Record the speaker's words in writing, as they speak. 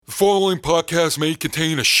following podcast may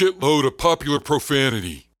contain a shitload of popular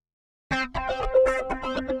profanity.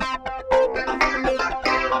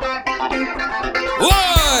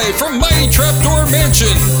 Live from Mighty Trapdoor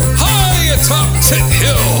Mansion, high atop Tit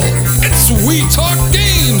Hill, it's We Talk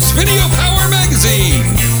Games Video Power Magazine,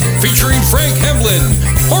 featuring Frank Hemblin,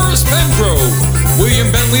 Horace Pengrove,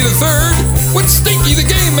 William Bentley III, with Stinky the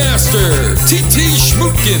Game Master, T.T.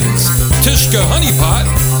 Schmootkins, Tishka Honeypot,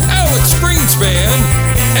 Alex Greenspan,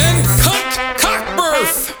 and Cunt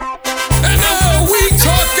Cockbirth. And now We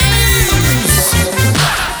Talk Games!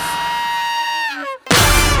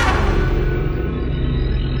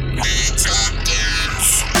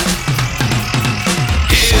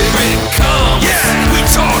 Here it comes! Yeah! We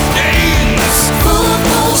Talk Games! Full of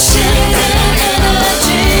bullshit and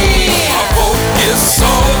energy. Our focus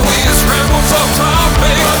always rambles off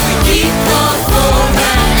topic, But we keep the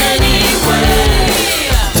format anyway.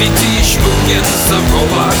 T.T. Schmootkins, the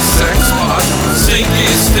robot sex bot. Stinky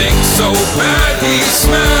stinks so bad he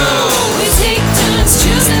smells. We take turns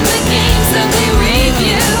choosing the games that we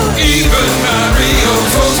review. Even Mario's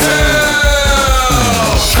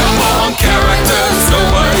Hotel. Come on, characters,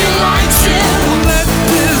 nobody likes you. Let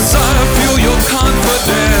desire fuel your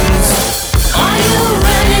confidence. Are you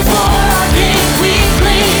ready for our game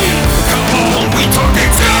weekly? Come on, We Talk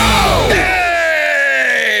Games now!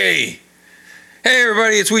 Hey! Hey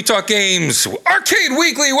everybody, it's We Talk Games Arcade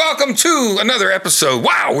Weekly. Welcome to another episode.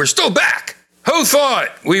 Wow, we're still back. Who thought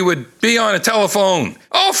we would be on a telephone?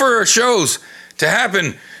 All for our shows to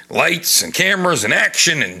happen. Lights and cameras and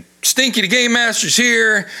action, and Stinky the Game Master's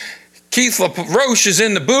here. Keith LaRoche is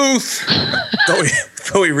in the booth.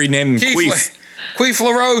 Thought we renamed him Queef. Queef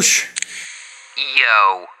LaRoche.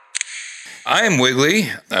 Yo. I am Wiggly.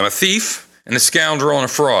 I'm a thief and a scoundrel and a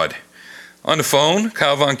fraud. On the phone,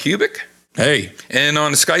 Kyle Von Kubic. Hey, And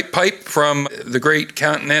on the Skype pipe from the great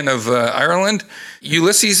continent of Ireland,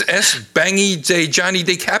 Ulysses S. Bangy de Johnny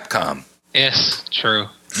de Capcom. Yes, true.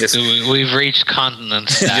 Yes. So we've reached continent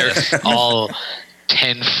status, all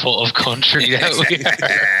 10 foot of country that we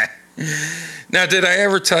are. Now, did I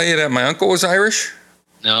ever tell you that my uncle was Irish?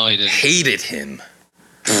 No, I didn't. Hated him.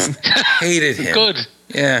 Hated him. Good.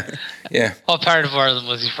 Yeah. What part of Ireland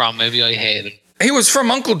was he from? Maybe I hate him. He was from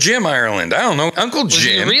Uncle Jim, Ireland. I don't know. Uncle Was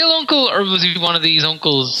he a Jim. real uncle, or was he one of these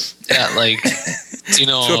uncles that, like, you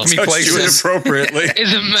know, Took me touched you places. inappropriately.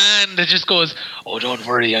 is a man that just goes, "Oh, don't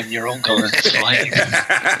worry, I'm your uncle. It's fine."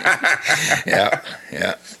 Yeah.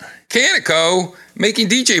 Canico, making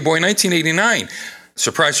DJ Boy 1989.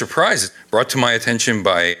 Surprise, surprise. Brought to my attention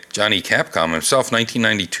by Johnny Capcom himself,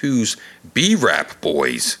 1992's B-Rap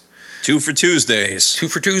Boys. 2 for Tuesdays. 2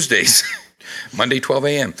 for Tuesdays. Monday, 12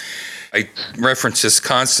 a.m. I reference this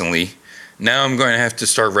constantly. Now I'm going to have to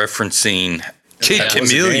start referencing Kid That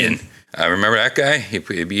was a Chameleon. game. Remember that guy?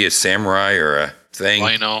 He'd be a samurai or a thing.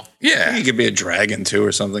 I know. Yeah. He could be a dragon too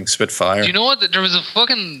or something. Spitfire. Do you know what? There was a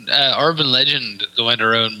fucking urban legend that went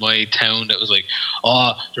around my town that was like,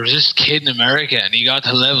 oh, there was this kid in America and he got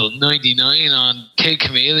to level 99 on Kid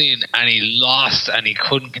Chameleon and he lost and he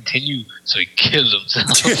couldn't continue, so he killed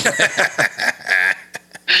himself.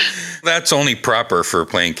 That's only proper for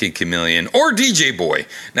playing Kid Chameleon or DJ Boy.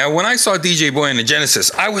 Now, when I saw DJ Boy in the Genesis,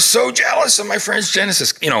 I was so jealous of my friend's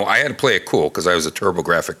Genesis. You know, I had to play it cool because I was a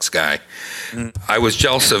TurboGrafx guy. I was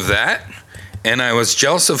jealous of that, and I was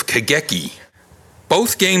jealous of Kageki.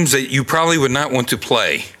 Both games that you probably would not want to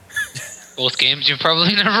play. Both games you've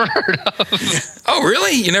probably never heard of. Oh,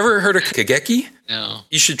 really? You never heard of Kageki? No.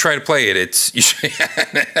 You should try to play it.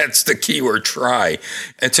 That's the keyword, try.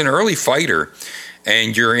 It's an early fighter,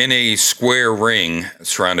 and you're in a square ring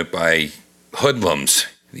surrounded by hoodlums,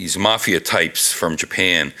 these mafia types from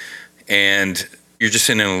Japan, and you're just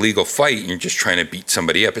in an illegal fight, and you're just trying to beat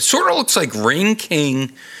somebody up. It sort of looks like Ring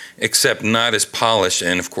King, except not as polished,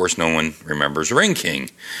 and of course no one remembers Ring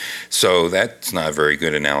King. So that's not a very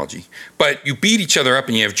good analogy. But you beat each other up,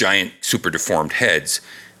 and you have giant, super deformed heads.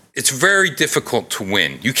 It's very difficult to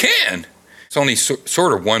win. You can. It's only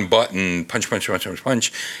sort of one button, punch,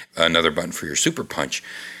 another button for your super punch.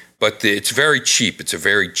 But it's very cheap. It's a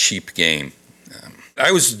very cheap game.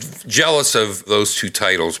 I was jealous of those two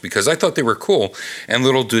titles because I thought they were cool. And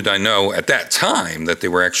little did I know at that time that they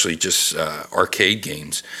were actually just arcade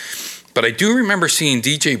games. But I do remember seeing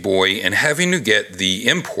DJ Boy and having to get the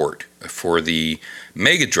import for the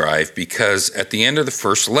Mega Drive because at the end of the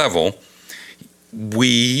first level,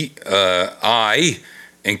 I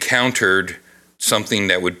encountered something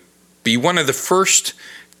that would be one of the first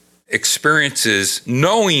experiences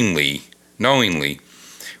knowingly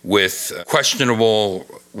with questionable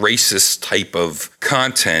racist type of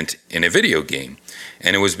content in a video game.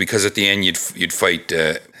 And it was because at the end you'd fight.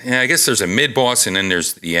 I guess there's a mid boss and then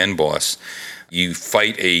there's the end boss. You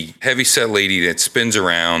fight a heavyset lady that spins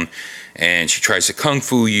around, and she tries to kung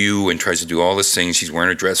fu you and tries to do all this things. She's wearing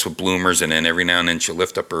a dress with bloomers, and then every now and then she'll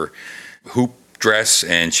lift up her hoop dress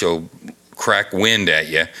and she'll crack wind at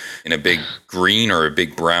you in a big green or a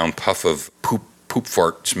big brown puff of poop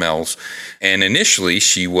fart smells. And initially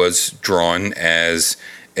she was drawn as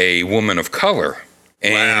a woman of color.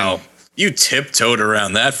 And Wow. You tiptoed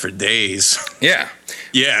around that for days. yeah.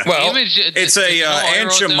 Yeah. Well, It's a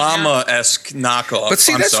Aunt Jemima-esque knockoff. but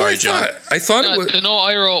see, I'm that's sorry, what John. I thought it No, was. the note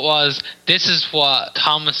I wrote was, this is what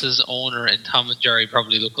Thomas's owner and Tom and Jerry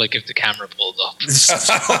probably look like if the camera pulled up.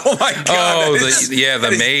 Oh my God. Oh, that is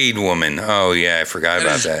the maid woman. Oh, yeah, I forgot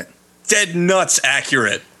about that. dead nuts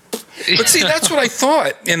accurate. But see, that's what I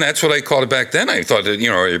thought, and that's what I called it back then. I thought that,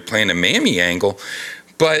 you're playing a mammy angle.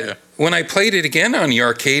 But Yeah. when I played it again on the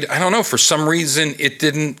arcade, I don't know, for some reason, it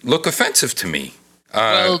didn't look offensive to me.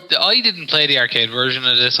 Well, I didn't play the arcade version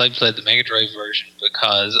of this. I played the Mega Drive version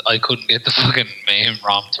because I couldn't get the fucking main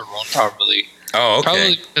ROM to run properly. Oh, okay.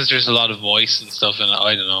 Probably because there's a lot of voice and stuff in it.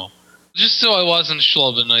 I don't know. Just so I wasn't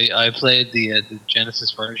schlubbing, I played the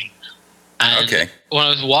Genesis version. And Okay. when I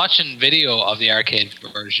was watching video of the arcade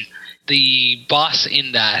version, the boss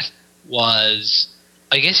in that was,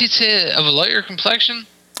 I guess you'd say, of a lighter complexion.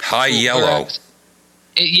 High yellow.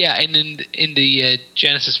 And in the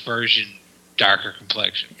Genesis version, darker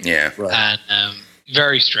complexion. Yeah. Right. And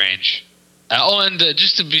very strange.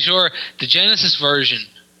 Just to be sure, the Genesis version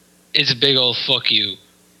is a big old fuck you.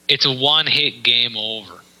 It's a one-hit game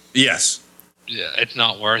over. Yes. Yeah, it's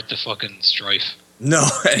not worth the fucking strife. No.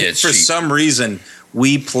 it's For cheap. some reason,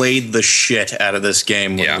 we played the shit out of this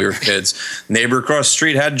game when Yeah. we were kids. Neighbor across the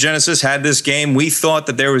street had Genesis, had this game. We thought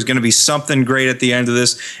that there was going to be something great at the end of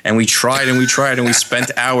this, and we tried and we tried, and we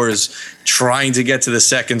spent hours trying to get to the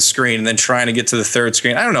second screen and then trying to get to the third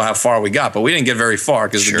screen. I don't know how far we got, but we didn't get very far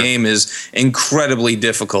because Sure. the game is incredibly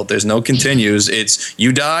difficult. There's no continues. It's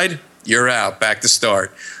you died, you're out, back to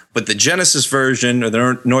start. But the Genesis version, or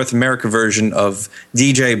the North America version of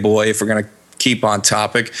DJ Boy, if we're going to keep on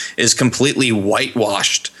topic, is completely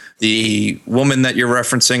whitewashed. The woman that you're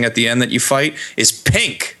referencing at the end that you fight is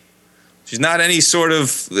pink. She's not any sort of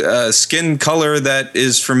skin color that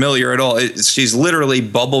is familiar at all. She's literally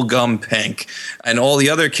bubblegum pink. And all the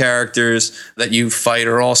other characters that you fight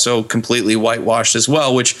are also completely whitewashed as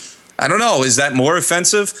well, which I don't know. Is that more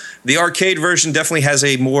offensive? The arcade version definitely has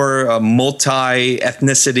a more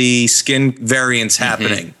multi-ethnicity skin variance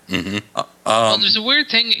happening. Well, there's a weird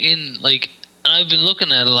thing in, like, I've been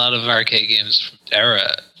looking at a lot of arcade games from the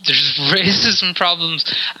era. There's racism problems,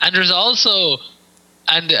 and there's also,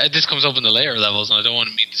 and this comes up in the later levels, and I don't want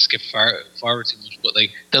to mean to skip forward too much, but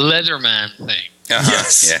like the Leatherman thing.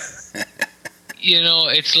 Yes. Yeah.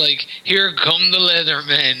 It's like, here come the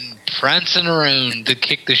Leathermen prancing around to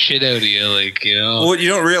kick the shit out of you, Well, what you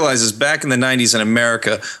don't realize is back in the 90s in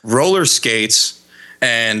America, roller skates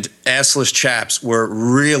and assless chaps were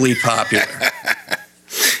really popular.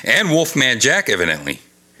 And Wolfman Jack, evidently.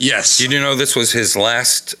 Yes. Did you know this was his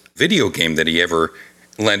last video game that he ever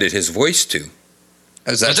lended his voice to?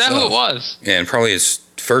 Was Was that who it was? And probably his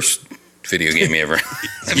first video game he ever.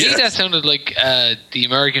 To me, that sounded like the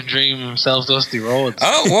American Dream himself, Dusty Rhodes.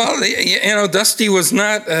 Oh, well, Dusty was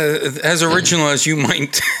not as original as you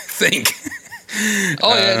might think.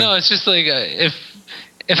 It's just like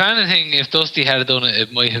if anything, if Dusty had done it,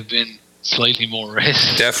 it might have been slightly more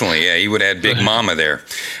racist. Definitely, yeah, he would add Big Mama there.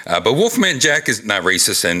 But Wolfman Jack is not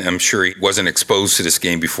racist, and I'm sure he wasn't exposed to this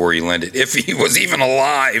game before he lent it, if he was even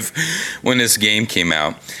alive when this game came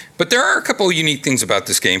out. But there are a couple of unique things about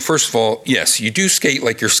this game. First of all, yes, you do skate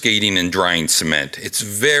like you're skating in drying cement. It's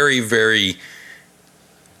very, very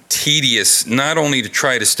tedious, not only to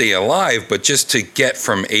try to stay alive, but just to get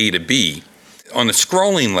from A to B. On the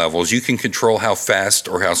scrolling levels, you can control how fast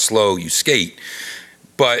or how slow you skate,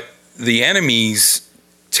 but the enemies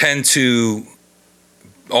tend to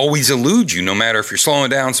always elude you, no matter if you're slowing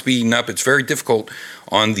down, speeding up. It's very difficult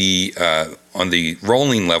on the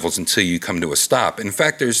rolling levels until you come to a stop. In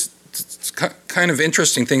fact, there's kind of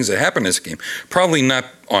interesting things that happen in this game. Probably not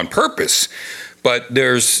on purpose, but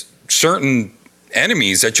there's certain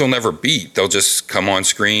enemies that you'll never beat. They'll just come on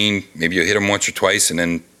screen. Maybe you'll hit them once or twice, and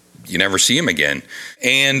then you never see them again.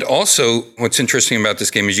 And also, what's interesting about this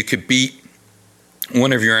game is you could beat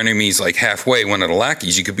one of your enemies like halfway, one of the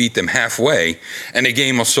lackeys. You could beat them halfway, and the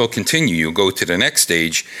game will still continue. You'll go to the next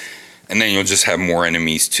stage, and then you'll just have more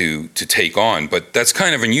enemies to take on. But that's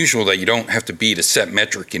kind of unusual that you don't have to beat a set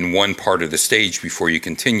metric in one part of the stage before you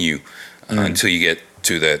continue until you get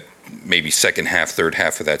to the maybe second half, third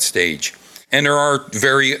half of that stage. And there are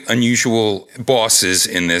very unusual bosses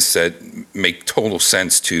in this that make total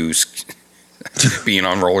sense to being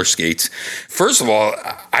on roller skates. First of all,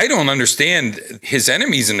 I don't understand. His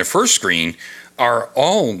enemies in the first screen are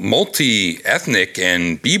all multi-ethnic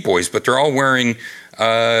and b-boys, but they're all wearing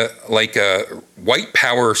white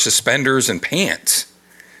power suspenders and pants.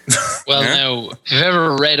 Well, Yeah. now, if you've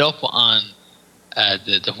ever read up on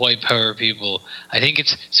the white power people, I think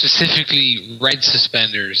it's specifically red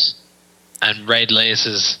suspenders and red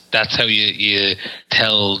laces. That's how you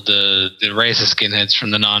tell the racist skinheads from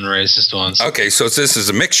the non-racist ones. Okay, so this is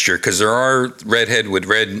a mixture because there are redhead with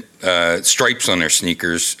red stripes on their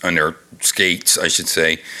sneakers, on their skates, I should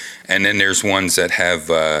say, and then there's ones that have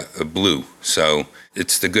a blue. So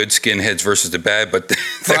it's the good skinheads versus the bad, but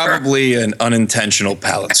Probably an unintentional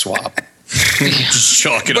palette swap. Just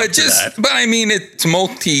chalk it up to that. But I mean, it's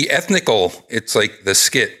multi-ethnical. It's like the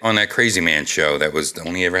skit on that Crazy Man show that was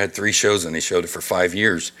only ever had 3 shows, and they showed it for 5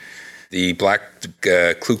 years. The black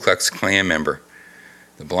Ku Klux Klan member,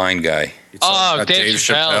 the blind guy. Oh, Dave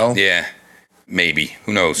Chappelle. Yeah, maybe.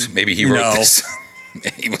 Who knows? Maybe he wrote No. this.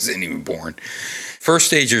 He wasn't even born. First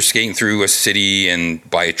stage, you're skating through a city and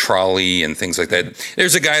by a trolley and things like that.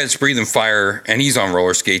 There's a guy that's breathing fire, and he's on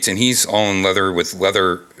roller skates, and he's all in leather with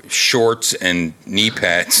leather shorts and knee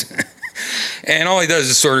pads. And all he does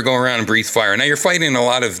is sort of go around and breathe fire. Now, you're fighting a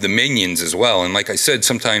lot of the minions as well. And like I said,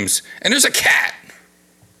 sometimes... And there's a cat.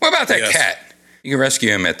 What about that Yes. cat? You can rescue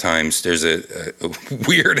him at times. There's a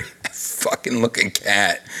weird fucking looking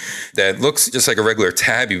cat that looks just like a regular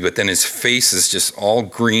tabby, but then his face is just all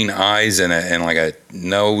green eyes and like a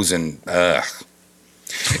nose and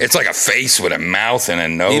it's like a face with a mouth and a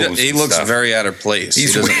nose. He and looks stuff. very out of place. He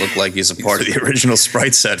He's doesn't weird. look like he's a part of the original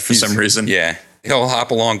sprite set for some reason. Yeah. He'll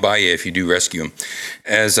hop along by you if you do rescue him.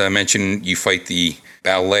 As I mentioned, you fight the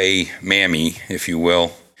ballet mammy, if you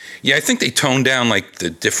will. Yeah, I think they toned down like the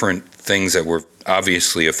different things that were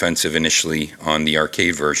obviously offensive initially on the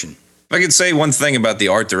arcade version. If I could say one thing about the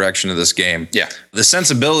art direction of this game. Yeah. The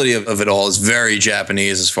sensibility of it all is very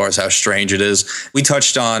Japanese as far as how strange it is. We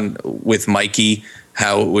touched on with Mikey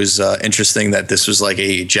how it was interesting that this was like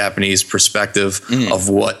a Japanese perspective of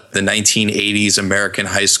what the 1980s American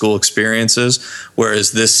high school experience is,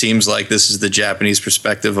 whereas this seems like this is the Japanese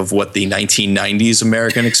perspective of what the 1990s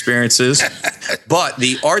American experience is. But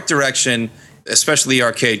the art direction, especially the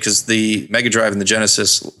arcade, because the Mega Drive and the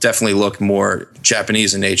Genesis definitely look more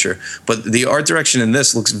Japanese in nature. But the art direction in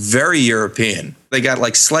this looks very European. They got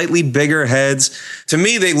like slightly bigger heads. To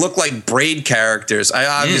me, they look like Braid characters.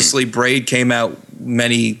 Obviously, Braid came out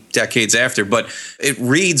many decades after, but it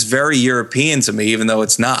reads very European to me, even though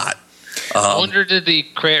it's not. I wonder, did the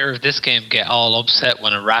creator of this game get all upset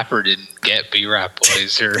when a rapper didn't get B-Rap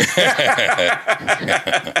Boys? Or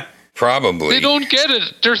Probably. they don't get it.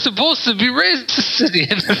 They're supposed to be racist at the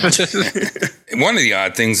end of it. One of the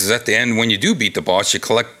odd things is at the end, when you do beat the boss, you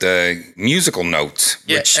collect musical notes.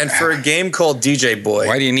 Yeah, which, and for a game called DJ Boy,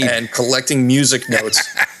 Why do you need- and collecting music notes,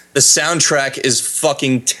 the soundtrack is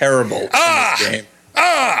fucking terrible in this game.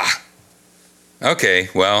 Okay,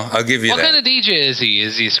 well, I'll give you What that. kind of DJ is he?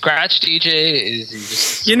 Is he a scratch DJ? Is he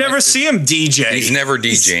just You never see him DJ. He's never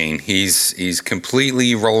DJing. He's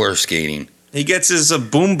completely roller skating. He gets his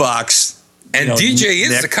boombox. And you know, DJ is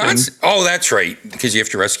neck the thing. concept. Oh, that's right. Because you have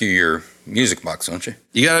to rescue your music box, don't you?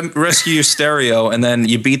 You gotta rescue your stereo, and then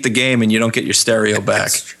you beat the game, and you don't get your stereo back.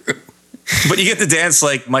 That's true. But you get to dance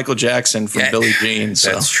like Michael Jackson from Yeah, Billie Jean.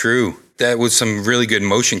 So. That's true. That was some really good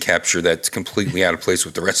motion capture that's completely out of place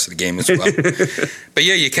with the rest of the game as well. But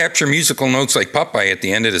yeah, you capture musical notes like Popeye at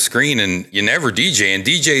the end of the screen, and you never DJ. And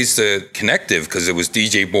DJ's the connective because it was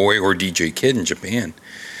DJ Boy or DJ Kid in Japan.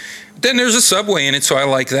 Then there's a subway in it, so I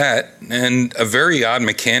like that. And a very odd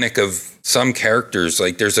mechanic of some characters.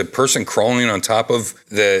 Like there's a person crawling on top of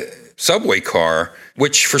the subway car,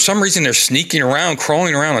 which for some reason they're sneaking around,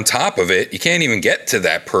 crawling around on top of it. You can't even get to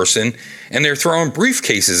that person. And they're throwing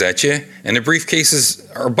briefcases at you, and the briefcases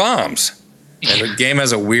are bombs. And the game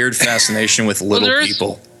has a weird fascination with little there's-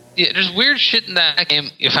 people. Yeah, there's weird shit in that game.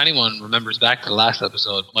 If anyone remembers back to the last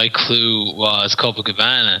episode, my clue was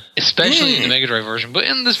Copacabana, especially in the Mega Drive version, but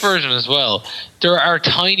in this version as well. There are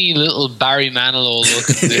tiny little Barry Manilow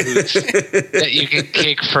looking dudes that you can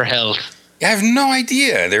kick for health. I have no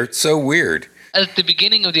idea. They're so weird. At the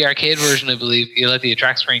beginning of the arcade version, I believe, you let the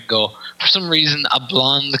attract screen go. For some reason, a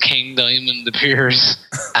blonde King Diamond appears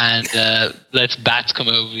and lets bats come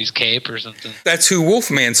out of his cape or something. That's who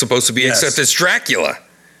Wolfman's supposed to be, Yes. except it's Dracula.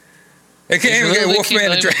 I can't even get Little King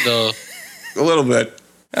Wolfman and Diamond, Dracula. though. A little bit.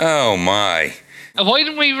 Oh my. Why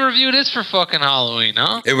didn't we review this for fucking Halloween,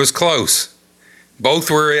 huh? It was close.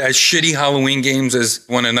 Both were as shitty Halloween games as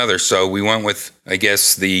one another. So we went with, I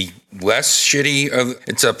guess, the less shitty of.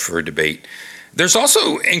 It's up for debate. There's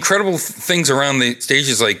also incredible things around the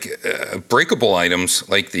stages, like breakable items,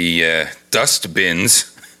 like the dust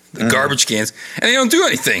bins, the garbage cans, and they don't do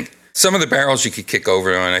anything. Some of the barrels you could kick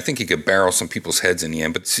over, and I think you could barrel some people's heads in the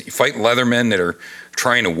end. But you fight Leathermen that are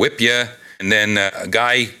trying to whip you, and then a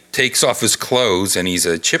guy takes off his clothes, and he's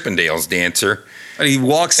a Chippendales dancer. And he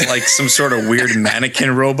walks like some sort of weird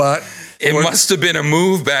mannequin robot. It must have been a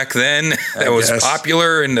move back then that was guess.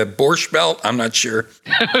 popular in the Borscht Belt. I'm not sure.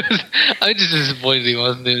 I'm just disappointed he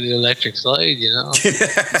wasn't doing the electric slide, you know?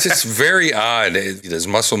 It's just very odd. He does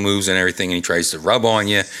muscle moves and everything, and he tries to rub on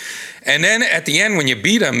you. And then at the end, when you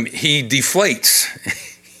beat him, he deflates.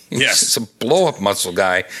 Yes. It's a blow-up muscle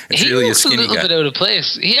guy. It's He really a looks a skinny little guy. bit out of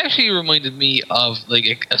place. He actually reminded me of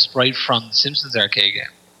like a sprite from the Simpsons arcade game.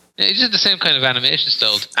 Yeah, he's just the same kind of animation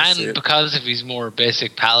style, and because of his more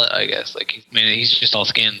basic palette, I guess. Like, he's just all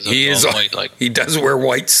skins. He is. all white. Like, He does wear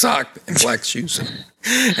white sock and black shoes,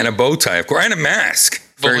 and a bow tie, of course, and a mask.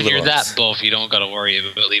 but Very when you're little that else. buff, you don't got to worry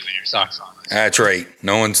about leaving your socks on. That's right.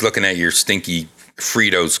 No one's looking at your stinky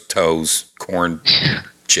Fritos toes, corn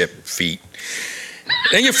chip feet.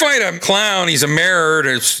 Then you fight a clown. He's a mirror.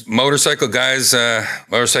 There's motorcycle guys,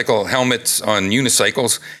 motorcycle helmets on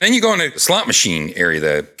unicycles. Then you go in the slot machine area,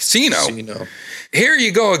 the casino. Here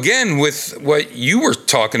you go again with what you were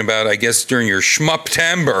talking about, I guess, during your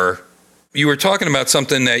Schmupptember. You were talking about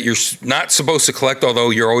something that you're not supposed to collect,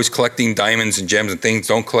 although you're always collecting diamonds and gems and things.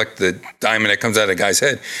 Don't collect the diamond that comes out of the guy's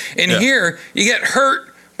head. And here, you get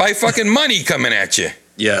hurt by fucking money coming at you.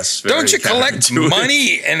 Yes. Don't you collect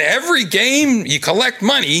money in every game? You collect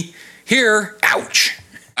money. Here, ouch.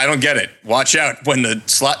 I don't get it. Watch out when the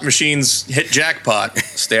slot machines hit jackpot.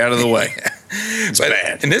 Stay out of the way. It's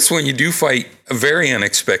bad. In this one, you do fight a very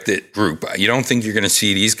unexpected group. You don't think you're going to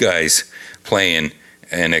see these guys playing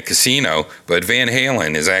in a casino, but Van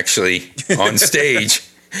Halen is actually on stage.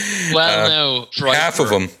 Well, no, Striper. Half of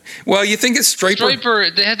them. Well, you think it's Striper?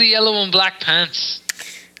 Striper, they had the yellow and black pants.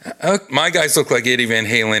 My guys look like Eddie Van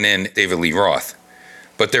Halen and David Lee Roth,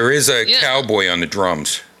 but there is a cowboy on the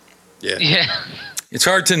drums. Yeah. It's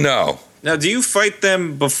hard to know. Now, do you fight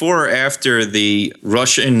them before or after the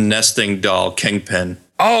Russian nesting doll Kingpin?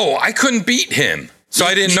 Oh, I couldn't beat him, so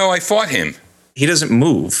I didn't know I fought him. He doesn't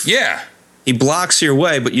move. Yeah. He blocks your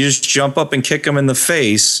way, but you just jump up and kick him in the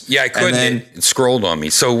face. Yeah, I couldn't. And then, It scrolled on me.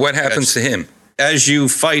 So what happens to him? as you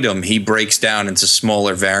fight him, he breaks down into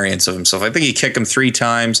smaller variants of himself. I think you kick him 3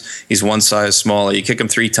 times, he's one size smaller. You kick him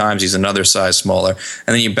 3 times, he's another size smaller.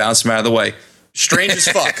 And then you bounce him out of the way. Strange as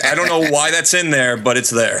fuck. I don't know why that's in there, but it's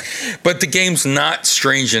there. But the game's not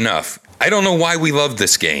strange enough. I don't know why we love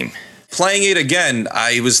this game. Playing it again,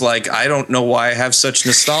 I was like, I don't know why I have such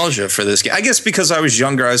nostalgia for this game. I guess because I was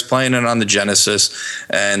younger, I was playing it on the Genesis,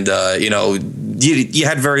 and you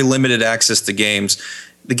had very limited access to games.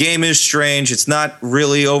 The game is strange. It's not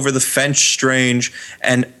really over the fence strange.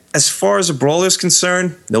 And as far as a brawler is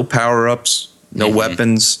concerned, no power-ups, no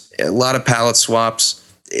weapons, a lot of palette swaps.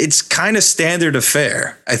 It's kind of standard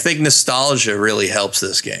affair. I think nostalgia really helps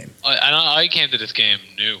this game. I came to this game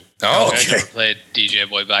new. Oh, I okay. never played DJ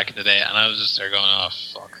Boy back in the day, and I was just there going, oh,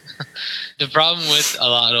 fuck. The problem with a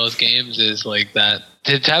lot of those games is like that.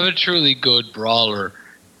 To have a truly good brawler,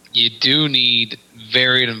 you do need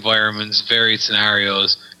varied environments, varied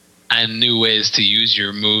scenarios, and new ways to use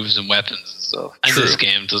your moves and weapons and stuff. And True. this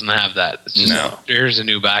game doesn't have that. It's just, No. here's a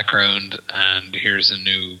new background, and here's a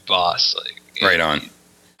new boss. Right on.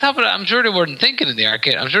 Top of that, I'm sure they weren't thinking in the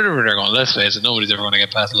arcade. I'm sure they were there going, let's face it, nobody's ever going to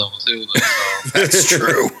get past level 2. Like, so. That's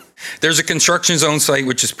true. There's a construction zone site,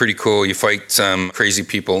 which is pretty cool. You fight some crazy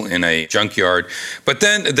people in a junkyard. But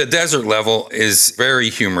then the desert level is very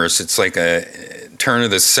humorous. It's like a turn of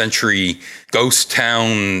the century ghost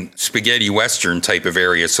town spaghetti western type of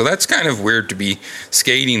area. So that's kind of weird to be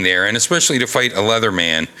skating there, and especially to fight a leather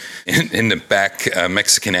man in the back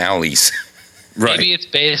Mexican alleys. Right. Maybe it's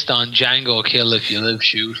based on Django Kill If You Live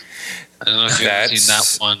Shoot. I don't know if you've ever seen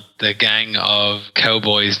that one. The gang of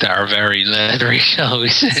cowboys that are very leathery, shall we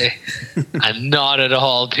say, and not at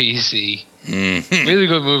all PC. Mm-hmm. Really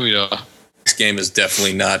good movie, though. This game is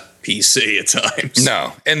definitely not PC at times.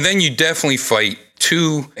 No. And then you definitely fight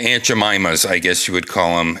 2 Aunt Jemimas, I guess you would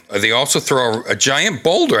call them. They also throw a giant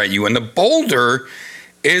boulder at you, and the boulder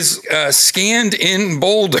is scanned in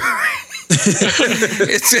Boulder.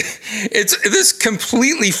 it's this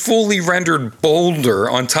completely fully rendered boulder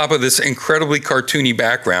on top of this incredibly cartoony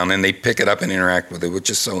background, and they pick it up and interact with it, which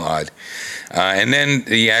is so odd. And then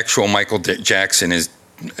the actual Michael Jackson is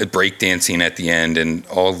breakdancing at the end, and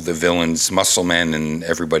all the villains, Muscle Men, and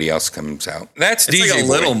everybody else comes out. That's It's DJ like a Boy.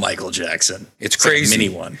 little Michael Jackson. It's like a crazy. mini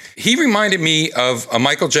one. He reminded me of a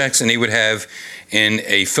Michael Jackson he would have in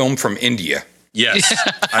a film from India. Yes,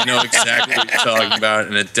 I know exactly what you're talking about,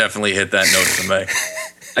 and it definitely hit that note for me.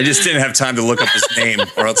 I just didn't have time to look up his name,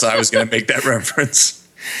 or else I was going to make that reference.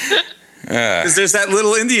 Because there's that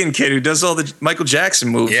little Indian kid who does all the Michael Jackson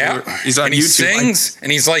moves. Yeah, He's on and he YouTube. sings,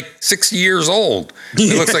 and he's like 60 years old.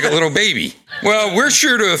 He looks like a little baby. Well, we're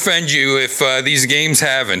sure to offend you if these games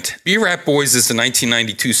haven't. B-Rap Boys is the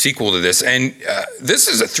 1992 sequel to this, and this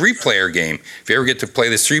is a 3-player game. If you ever get to play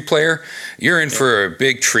this 3-player, you're in for a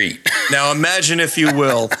big treat. Now imagine, if you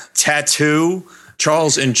will, Tattoo,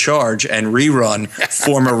 Charles in Charge, and Rerun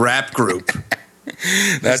form a rap group.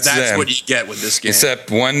 That's them. what you get with this game.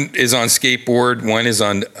 Except one is on skateboard, one is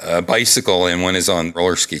on a bicycle, and one is on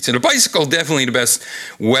roller skates. And a bicycle, definitely the best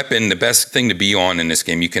weapon, the best thing to be on in this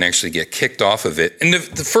game. You can actually get kicked off of it. And the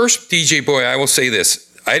first DJ Boy, I will say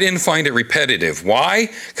this, I didn't find it repetitive. Why?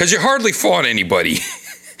 Because you hardly fought anybody.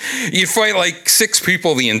 You fight like 6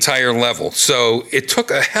 people the entire level. So it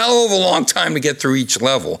took a hell of a long time to get through each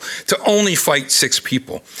level to only fight 6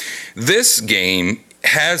 people. This game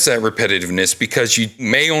has that repetitiveness because you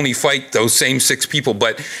may only fight those same 6 people,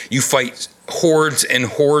 but you fight hordes and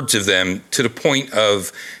hordes of them to the point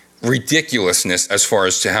of ridiculousness as far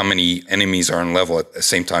as to how many enemies are on level at the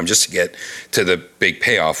same time, just to get to the big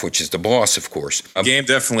payoff, which is the boss, of course. The game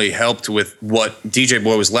definitely helped with what DJ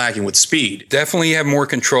Boy was lacking with speed. Definitely have more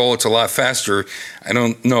control. It's a lot faster. I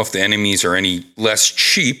don't know if the enemies are any less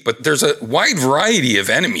cheap, but there's a wide variety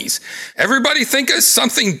of enemies. Everybody think of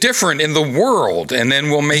something different in the world, and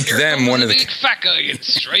then we'll make them one of the... big fat guy in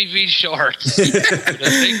stripy shorts with a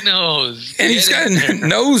big nose. And he's got a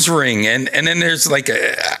nose ring, and then there's like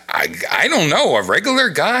I don't know, a regular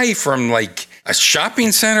guy from like a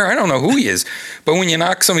shopping center. I don't know who he is. But when you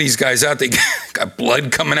knock some of these guys out, they got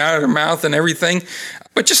blood coming out of their mouth and everything.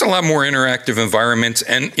 But just a lot more interactive environments.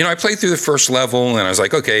 And, I played through the first level, and I was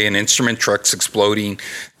like, okay, an instrument truck's exploding.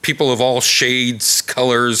 People of all shades,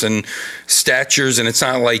 colors, and statures. And it's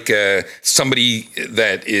not like somebody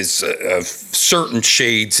that is of certain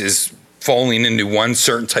shades is falling into one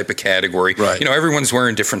certain type of category. Right. Everyone's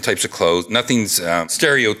wearing different types of clothes. Nothing's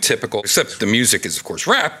stereotypical, except the music is, of course,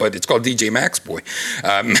 rap, but it's called DJ Max Boy.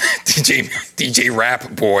 DJ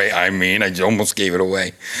Rap Boy, I almost gave it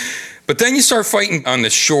away. But then you start fighting on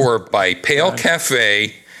the shore by Pale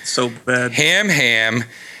Cafe, So bad. Ham,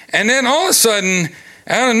 and then all of a sudden,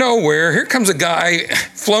 out of nowhere, here comes a guy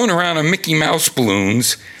floating around on Mickey Mouse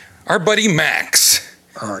balloons, our buddy Max.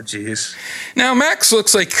 Oh, jeez. Now, Max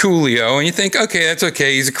looks like Coolio, and you think, okay, that's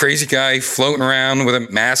okay. He's a crazy guy floating around with a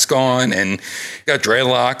mask on and got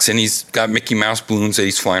dreadlocks, and he's got Mickey Mouse balloons that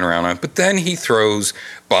he's flying around on. But then he throws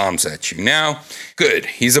bombs at you. Now, good.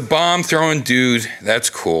 He's a bomb-throwing dude.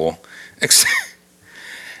 That's cool.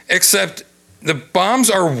 Except the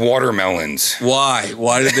bombs are watermelons. Why?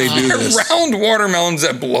 Why did they do this? Round watermelons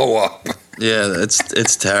that blow up. Yeah,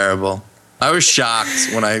 it's terrible. I was shocked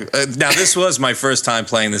when now this was my first time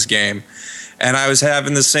playing this game, and I was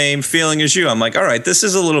having the same feeling as you. I'm like, all right, this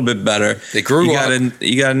is a little bit better. They grew up.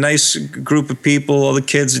 You got a nice group of people, all the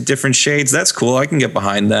kids at different shades. That's cool. I can get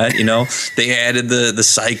behind that. They added the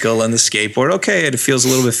cycle and the skateboard. Okay, it feels a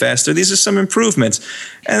little bit faster. These are some improvements.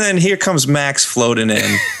 And then here comes Max floating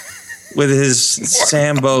in with his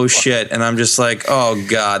Sambo shit, and I'm just like, oh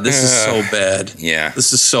God, this is so bad. Yeah.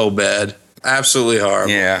 This is so bad. Absolutely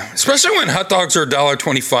horrible. Yeah, especially when hot dogs are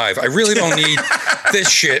 $1.25. I really don't need this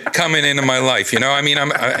shit coming into my life.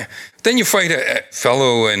 Then you fight a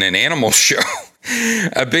fellow in an animal show,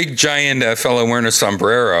 a big giant fellow wearing a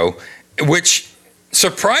sombrero, which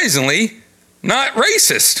surprisingly not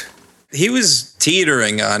racist. He was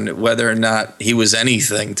teetering on whether or not he was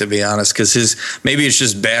anything, to be honest, because maybe it's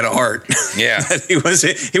just bad art. Yeah. he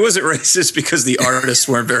wasn't racist because the artists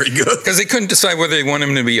weren't very good. Because they couldn't decide whether they want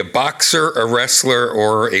him to be a boxer, a wrestler,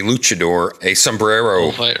 or a luchador, a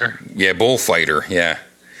sombrero. Bullfighter. Yeah, bullfighter. Yeah.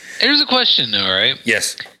 Here's a question, though, right?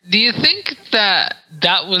 Yes. Do you think that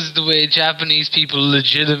was the way Japanese people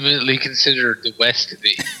legitimately considered the West to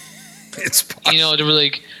be? It's possible. They were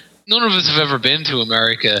like, none of us have ever been to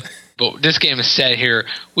America, but this game is set here.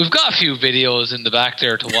 We've got a few videos in the back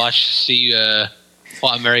there to watch to see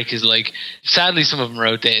what America's like. Sadly, some of them are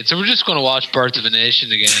outdated, so we're just going to watch Birth of a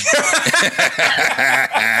Nation again.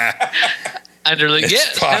 And they're like, It's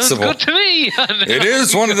yeah, possible. sounds good to me. It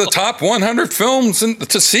is one of the top 100 films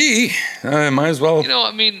to see. Might as well.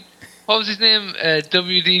 What was his name?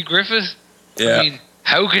 W.D. Griffith? Yeah.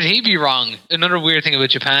 How could he be wrong? Another weird thing about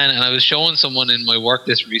Japan, and I was showing someone in my work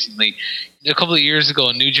this recently. A couple of years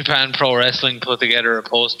ago, New Japan Pro Wrestling put together a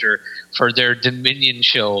poster for their Dominion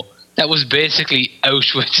show that was basically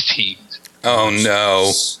Auschwitz themed. Oh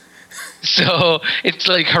no. So it's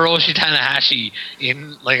like Hiroshi Tanahashi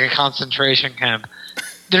in like a concentration camp.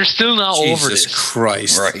 They're still not over Jesus this.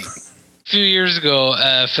 Christ. Right. A few years ago,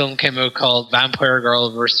 a film came out called Vampire Girl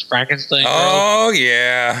vs. Frankenstein Girl. Oh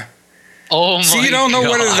yeah. Oh my See, you don't know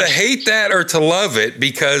whether God. to hate that or to love it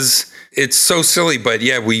because it's so silly. But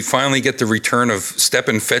yeah, we finally get the return of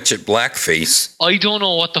Stepin Fetchit blackface. I don't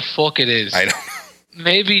know what the fuck it is. I don't know.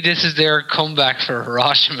 Maybe this is their comeback for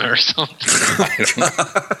Hiroshima or something.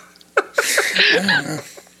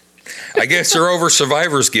 I guess they're over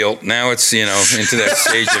survivor's guilt. Now it's, into that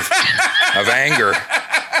stage of anger.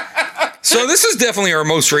 So this is definitely our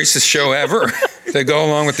most racist show ever to go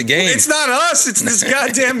along with the game. It's not us. It's this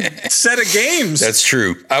goddamn set of games. That's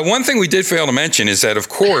true. One thing we did fail to mention is that, of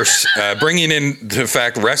course, bringing in the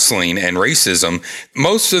fact wrestling and racism,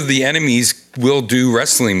 most of the enemies will do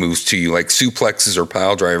wrestling moves to you, like suplexes or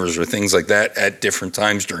pile drivers or things like that at different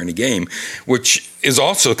times during the game, which is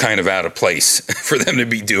also kind of out of place for them to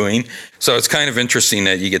be doing. So it's kind of interesting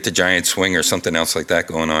that you get the giant swing or something else like that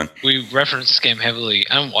going on. We referenced this game heavily,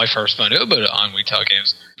 and I first found out about it on We Talk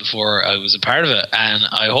Games before I was a part of it, and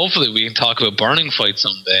hopefully we can talk about Burning Fight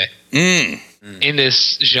someday. In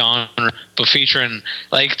this genre, but featuring,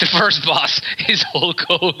 like, the first boss is Hulk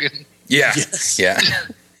Hogan. Yeah. Yes. Yeah.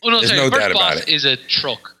 Oh, no, There's sorry. no First doubt boss about it. is a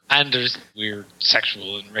truck, and there's weird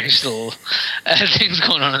sexual and racial things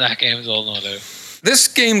going on in that game as well, no doubt. This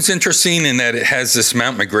game's interesting in that it has this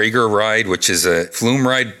Mount McGregor ride, which is a flume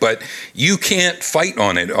ride, but you can't fight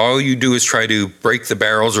on it. All you do is try to break the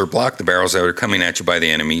barrels or block the barrels that are coming at you by the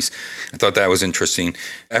enemies. I thought that was interesting.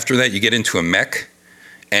 After that, you get into a mech,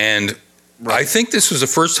 and I think this was the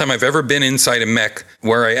first time I've ever been inside a mech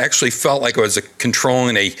where I actually felt like I was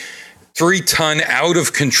controlling a 3-ton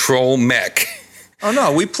out-of-control mech. Oh,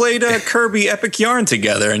 no. We played Kirby Epic Yarn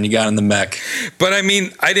together, and you got in the mech. But, I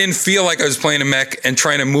mean, I didn't feel like I was playing a mech and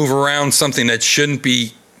trying to move around something that shouldn't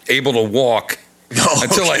be able to walk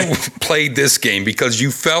until I played this game, because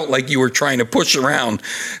you felt like you were trying to push around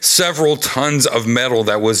several tons of metal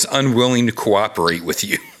that was unwilling to cooperate with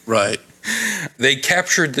you. Right. They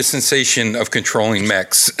captured the sensation of controlling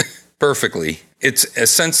mechs perfectly. It's a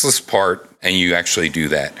senseless part, and you actually do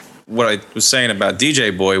that. What I was saying about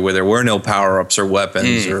DJ Boy, where there were no power-ups or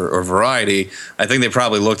weapons or variety, I think they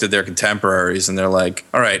probably looked at their contemporaries and they're like,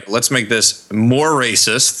 all right, let's make this more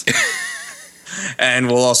racist. And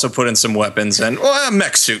we'll also put in some weapons and a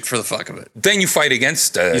mech suit for the fuck of it. Then you fight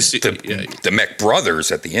against the mech brothers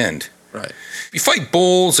at the end. Right. You fight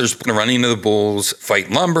bulls, there's running into the bulls, fight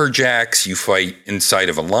lumberjacks, you fight inside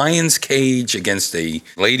of a lion's cage against a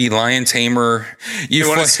lady lion tamer. You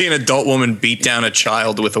want to see an adult woman beat down a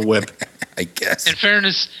child with a whip? I guess. In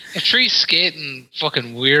fairness, if 3 skating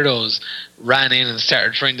fucking weirdos ran in and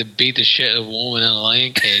started trying to beat the shit out of a woman in a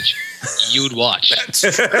lion cage, you'd watch. That's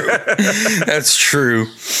true. That's true.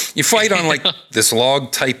 You fight on like this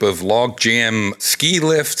log type of log jam ski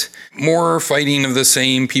lift. More fighting of the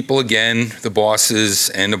same people again, the bosses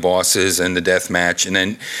and the death match. And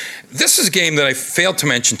then this is a game that I failed to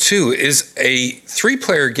mention too, is a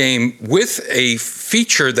 3-player game with a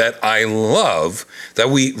feature that I love that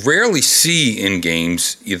we rarely see in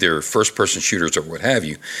games, either first-person shooters or what have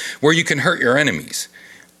you, where you can hurt your enemies.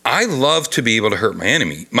 I love to be able to hurt my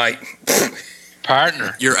enemy. My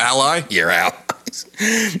partner. Your ally? Your allies.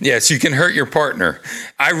 Yes, you can hurt your partner.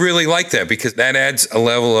 I really like that because that adds a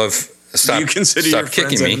level of stop. Do you consider stop your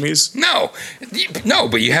kicking friends me. enemies? No,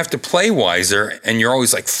 but you have to play wiser, and you're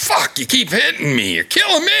always like, "Fuck! You keep hitting me. You're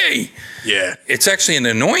killing me." Yeah. It's actually an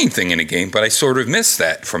annoying thing in a game, but I sort of miss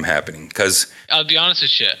that from happening because I'll be honest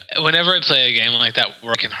with you. Whenever I play a game like that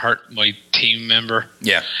where I can hurt my team member,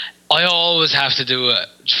 yeah. I always have to do it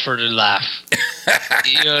for the laugh.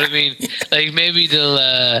 You know what I mean? Like, maybe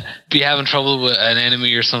they'll be having trouble with an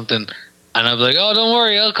enemy or something, and I'll be like, oh, don't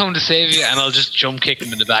worry, I'll come to save you, and I'll just jump kick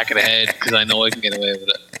them in the back of the head because I know I can get away with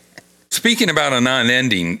it. Speaking about a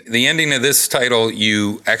non-ending, the ending of this title,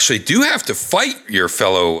 you actually do have to fight your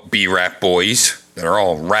fellow B-rap boys that are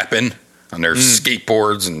all rapping on their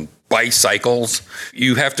skateboards and bicycles.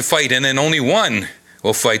 You have to fight, and then only one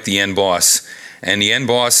will fight the end boss. And the end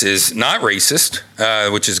boss is not racist,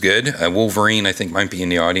 which is good. Wolverine, I think, might be in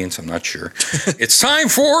the audience. I'm not sure. It's time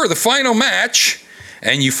for the final match.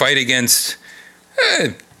 And you fight against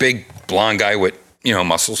a big blonde guy with,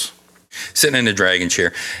 muscles, sitting in a dragon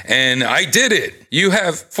chair. And I did it. You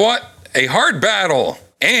have fought a hard battle,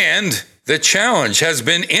 and the challenge has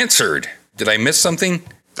been answered. Did I miss something?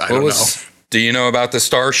 I don't know. Do you know about the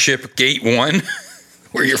Starship Gate 1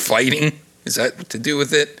 where you're fighting? Is that to do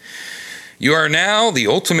with it? You are now the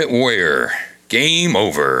Ultimate Warrior. Game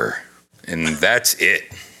over. And that's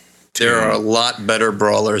it. There are a lot better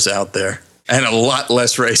brawlers out there and a lot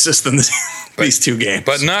less racist than these two games.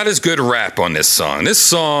 But not as good rap on this song. This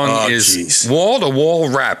song is jeez. wall-to-wall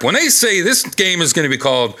rap. When they say this game is going to be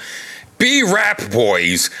called Be Rap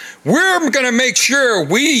Boys, we're going to make sure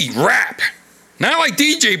we rap. Not like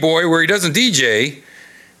DJ Boy where he doesn't DJ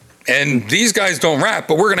and these guys don't rap,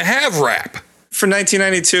 but we're going to have rap. For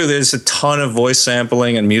 1992, there's a ton of voice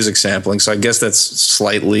sampling and music sampling, so I guess that's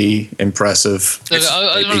slightly impressive. Look,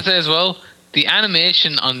 I want to say as well, the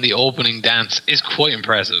animation on the opening dance is quite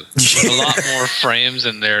impressive. There's a lot more frames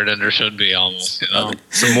in there than there should be, almost. You know?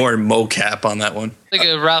 Some more mocap on that one. Like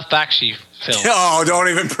a Ralph Bakshi film. Oh, don't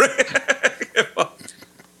even bring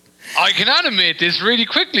I can animate this really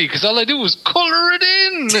quickly because all I do is color it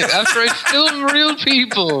in after I film real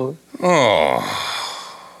people.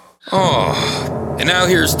 And now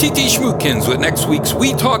here's TT Schmookins with next week's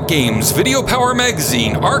We Talk Games Video Power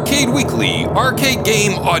Magazine Arcade Weekly Arcade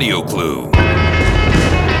Game Audio Clue.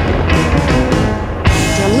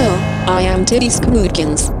 Hello, I am Titty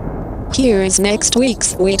Schmookins. Here is next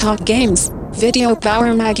week's We Talk Games Video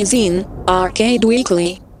Power Magazine Arcade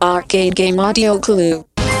Weekly Arcade Game Audio Clue.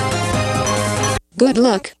 Good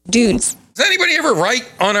luck, dudes. Does anybody ever write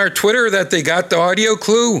on our Twitter that they got the audio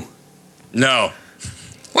clue? No.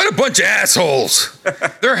 What a bunch of assholes.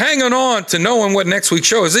 They're hanging on to knowing what next week's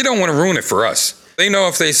show is. They don't want to ruin it for us. They know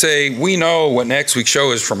if they say, we know what next week's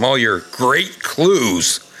show is from all your great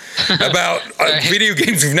clues about video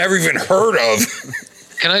games we've never even heard of.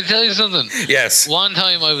 Can I tell you something? Yes. One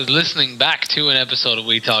time I was listening back to an episode of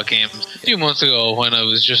We Talk Games a few months ago when I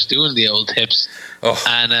was just doing the old tips. Oh.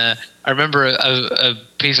 And I remember a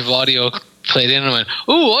piece of audio played in and I went,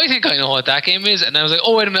 "Oh, I think I know what that game is." And I was like,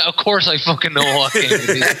 "Oh, wait a minute, of course I fucking know what game it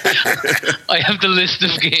is." I have the list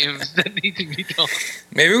of games that need to be done.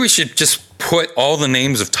 Maybe we should just put all the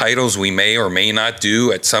names of titles we may or may not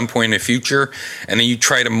do at some point in the future, and then you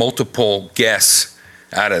try to multiple guess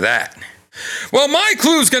out of that. Well, my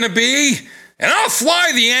clue's going to be, and I'll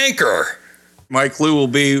fly the anchor. My clue will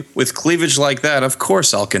be, with cleavage like that, of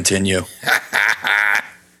course I'll continue.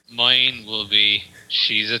 Mine will be,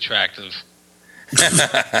 she's attractive.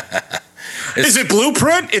 Is it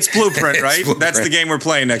Blueprint? It's Blueprint, It's right? Blueprint. That's the game we're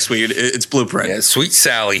playing next week. It's Blueprint. Yeah, Sweet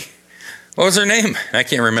Sally. What was her name? I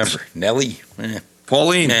can't remember. Nellie?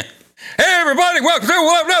 Pauline. Hey, everybody, welcome to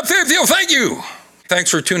What Up, Thank you. Thanks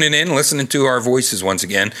for tuning in, listening to our voices once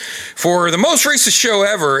again. For the most racist show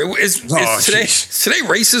ever, is today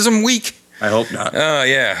Racism Week? I hope not. Oh,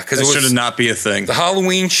 yeah. Because That it should was not be a thing. the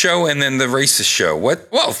Halloween show and then the racist show. What?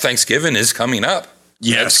 Well, Thanksgiving is coming up.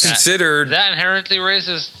 Yes. It's considered, Is that inherently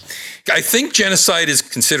racist? I think genocide is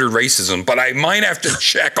considered racism, but I might have to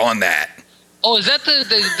check on that. Oh, is that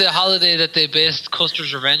the holiday that they based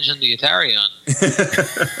Custer's Revenge on the Atari on?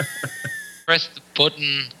 Press the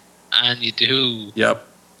button and you do Yep.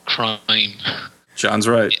 crime. John's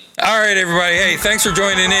right. All right, everybody. Hey, thanks for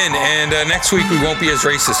joining in. And next week we won't be as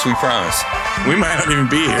racist, we promise. We might not even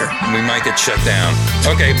be here. We might get shut down.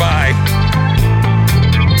 Okay, bye.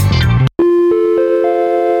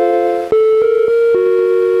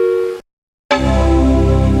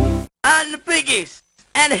 I'm the biggest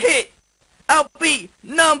and hit. I'll be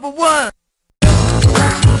number one.